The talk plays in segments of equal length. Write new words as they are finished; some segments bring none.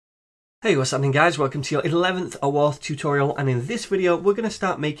Hey, what's happening guys? Welcome to your 11th Oauth tutorial, and in this video we're going to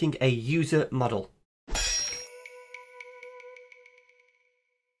start making a user model.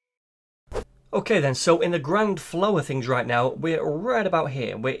 Okay then, so in the grand flow of things right now, we're right about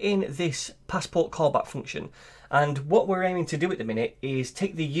here. We're in this passport callback function, and what we're aiming to do at the minute is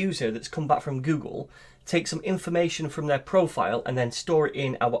take the user that's come back from Google, take some information from their profile and then store it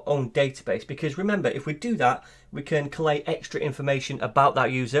in our own database, because remember, if we do that, we can collate extra information about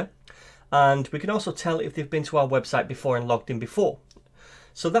that user. And we can also tell if they've been to our website before and logged in before.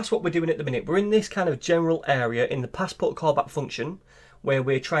 So that's what we're doing at the minute. We're in this kind of general area in the passport callback function where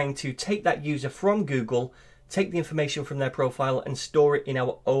we're trying to take that user from Google, take the information from their profile and store it in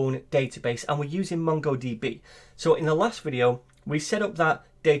our own database. And we're using MongoDB. So in the last video, we set up that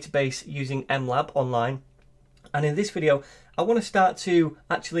database using MLab online. And in this video, I want to start to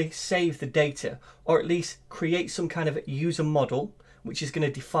actually save the data, or at least create some kind of user model which is going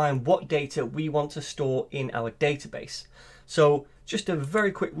to define what data we want to store in our database. So just a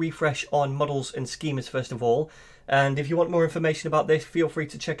very quick refresh on models and schemas first of all. And if you want more information about this, feel free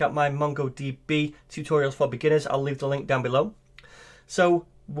to check out my MongoDB tutorials for beginners. I'll leave the link down below. So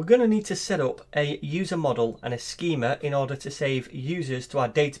we're going to need to set up a user model and a schema in order to save users to our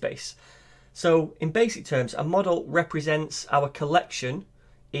database. So in basic terms, a model represents our collection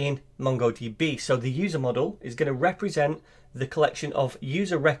in MongoDB. So the user model is going to represent the collection of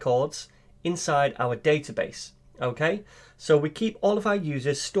user records inside our database. Okay, so we keep all of our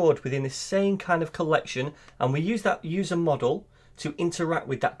users stored within the same kind of collection, and we use that user model to interact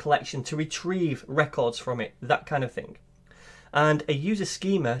with that collection, to retrieve records from it, that kind of thing. And a user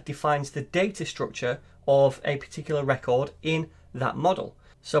schema defines the data structure of a particular record in that model.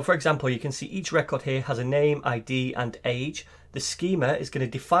 So for example, you can see each record here has a name, ID and age. The schema is going to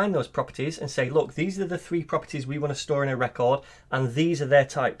define those properties and say, look, these are the three properties we want to store in a record, and these are their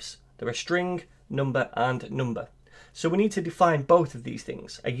types. They're a string, number and number. So we need to define both of these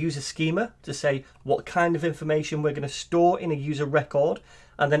things. A user schema to say what kind of information we're going to store in a user record,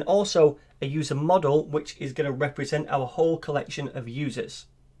 and then also a user model which is going to represent our whole collection of users.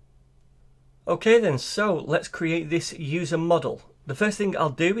 Okay then, so let's create this user model. The first thing I'll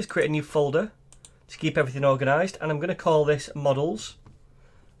do is create a new folder to keep everything organized, and I'm going to call this models,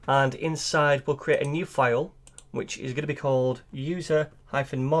 and inside we'll create a new file which is going to be called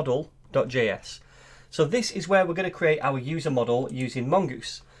user-model.js. So this is where we're going to create our user model using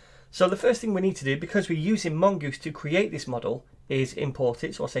Mongoose. So the first thing we need to do, because we're using Mongoose to create this model, is import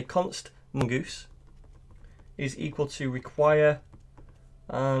it. So I'll say const mongoose is equal to require,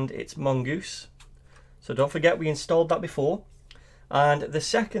 and it's mongoose. So don't forget we installed that before. And the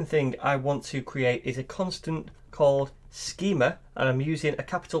second thing I want to create is a constant called schema, and I'm using a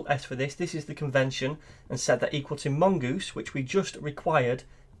capital S for this. This is the convention, and set that equal to mongoose, which we just required,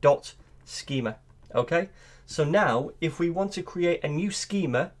 dot schema. Okay, so now if we want to create a new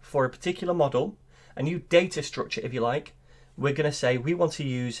schema for a particular model, a new data structure if you like, we're going to say we want to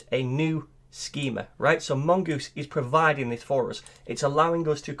use a new schema, right? So Mongoose is providing this for us. It's allowing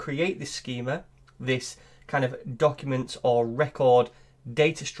us to create this schema, this kind of document or record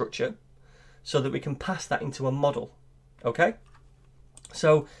data structure, so that we can pass that into a model. Okay,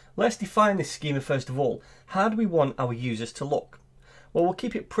 so let's define this schema first of all. How do we want our users to look? Well, we'll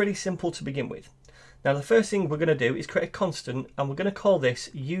keep it pretty simple to begin with. Now the first thing we're going to do is create a constant, and we're going to call this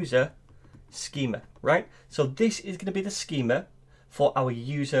user schema, right? So this is going to be the schema for our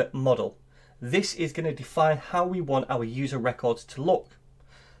user model. This is going to define how we want our user records to look.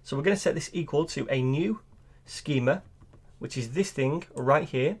 So we're going to set this equal to a new schema, which is this thing right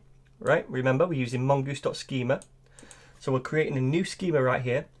here, right? Remember, we're using mongoose.schema. So we're creating a new schema right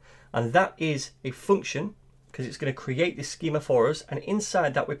here, and that is a function because it's going to create this schema for us, and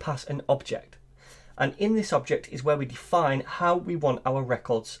inside that we pass an object. And in this object is where we define how we want our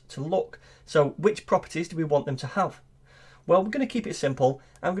records to look. So which properties do we want them to have? Well, we're going to keep it simple.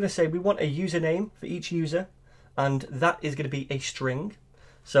 I'm going to say we want a username for each user, and that is going to be a string.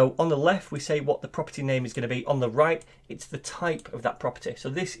 So on the left, we say what the property name is going to be. On the right, it's the type of that property. So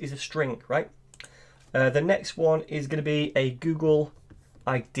this is a string, right? The next one is going to be a Google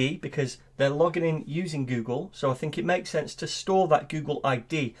ID because they're logging in using Google. So I think it makes sense to store that Google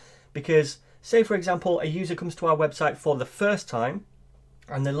ID because, say for example, a user comes to our website for the first time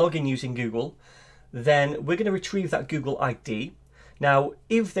and they log in using Google, then we're going to retrieve that Google ID. Now,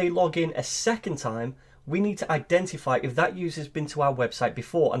 if they log in a second time, we need to identify if that user's been to our website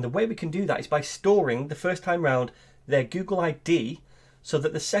before. And the way we can do that is by storing the first time round their Google ID, so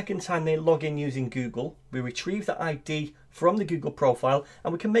that the second time they log in using Google, we retrieve that ID from the Google profile,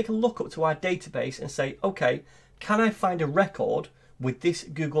 and we can make a lookup to our database and say, okay, can I find a record with this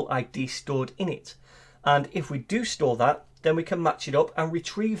Google ID stored in it. And if we do store that, then we can match it up and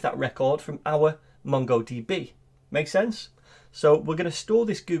retrieve that record from our MongoDB. Make sense? So we're going to store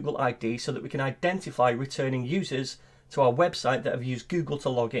this Google ID so that we can identify returning users to our website that have used Google to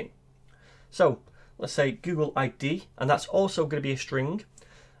log in. So let's say Google ID, and that's also going to be a string.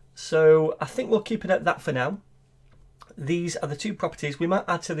 So I think we'll keep it at that for now. These are the two properties. We might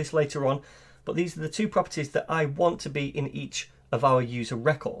add to this later on, but these are the two properties that I want to be in each of our user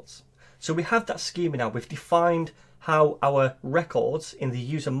records. So we have that schema now. We've defined how our records in the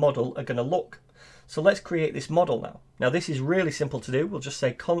user model are going to look. So let's create this model now. Now this is really simple to do. We'll just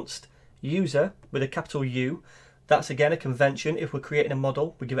say const user with a capital U. That's again a convention. If we're creating a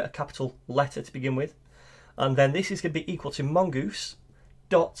model, we give it a capital letter to begin with. And then this is going to be equal to mongoose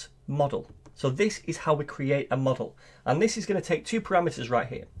dot model. So this is how we create a model. And this is going to take two parameters right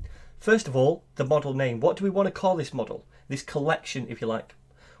here. First of all, the model name. What do we want to call this model? This collection, if you like.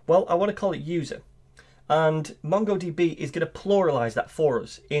 Well, I want to call it user. And MongoDB is going to pluralize that for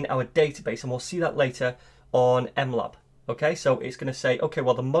us in our database. And we'll see that later on MLab. Okay, so it's going to say, okay,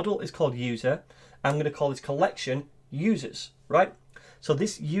 well, the model is called user. I'm going to call this collection users, right? So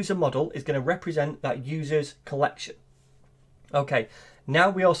this user model is going to represent that user's collection. Okay, now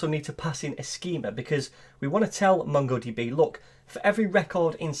we also need to pass in a schema because we want to tell MongoDB, look, for every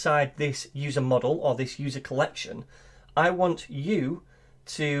record inside this user model or this user collection, I want you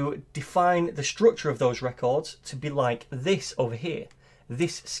to define the structure of those records to be like this over here,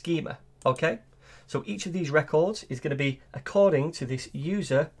 this schema, okay? So each of these records is going to be according to this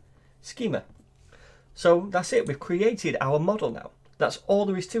user schema. So that's it, we've created our model now. That's all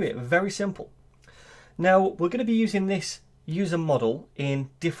there is to it, very simple. Now we're going to be using this user model in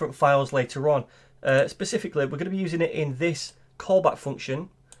different files later on. Specifically, we're going to be using it in this callback function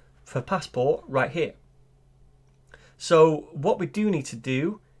for Passport right here. So what we do need to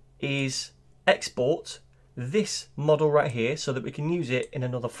do is export this model right here so that we can use it in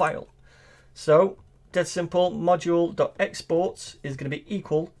another file. So dead simple, module.export is going to be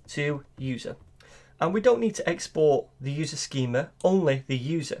equal to user. And we don't need to export the user schema, only the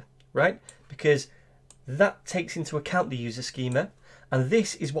user, right? Because that takes into account the user schema, and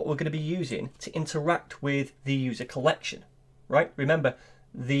this is what we're going to be using to interact with the user collection, right? Remember,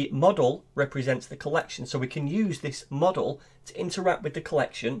 the model represents the collection, so we can use this model to interact with the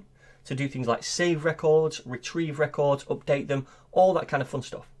collection to do things like save records, retrieve records, update them, all that kind of fun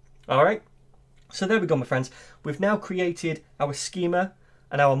stuff. All right, so there we go, my friends. We've now created our schema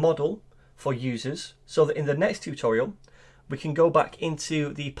and our model for users so that in the next tutorial we can go back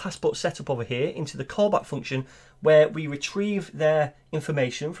into the Passport setup over here, into the callback function where we retrieve their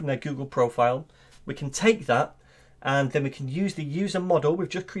information from their Google profile. We can take that and then we can use the user model we've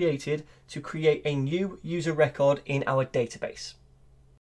just created to create a new user record in our database.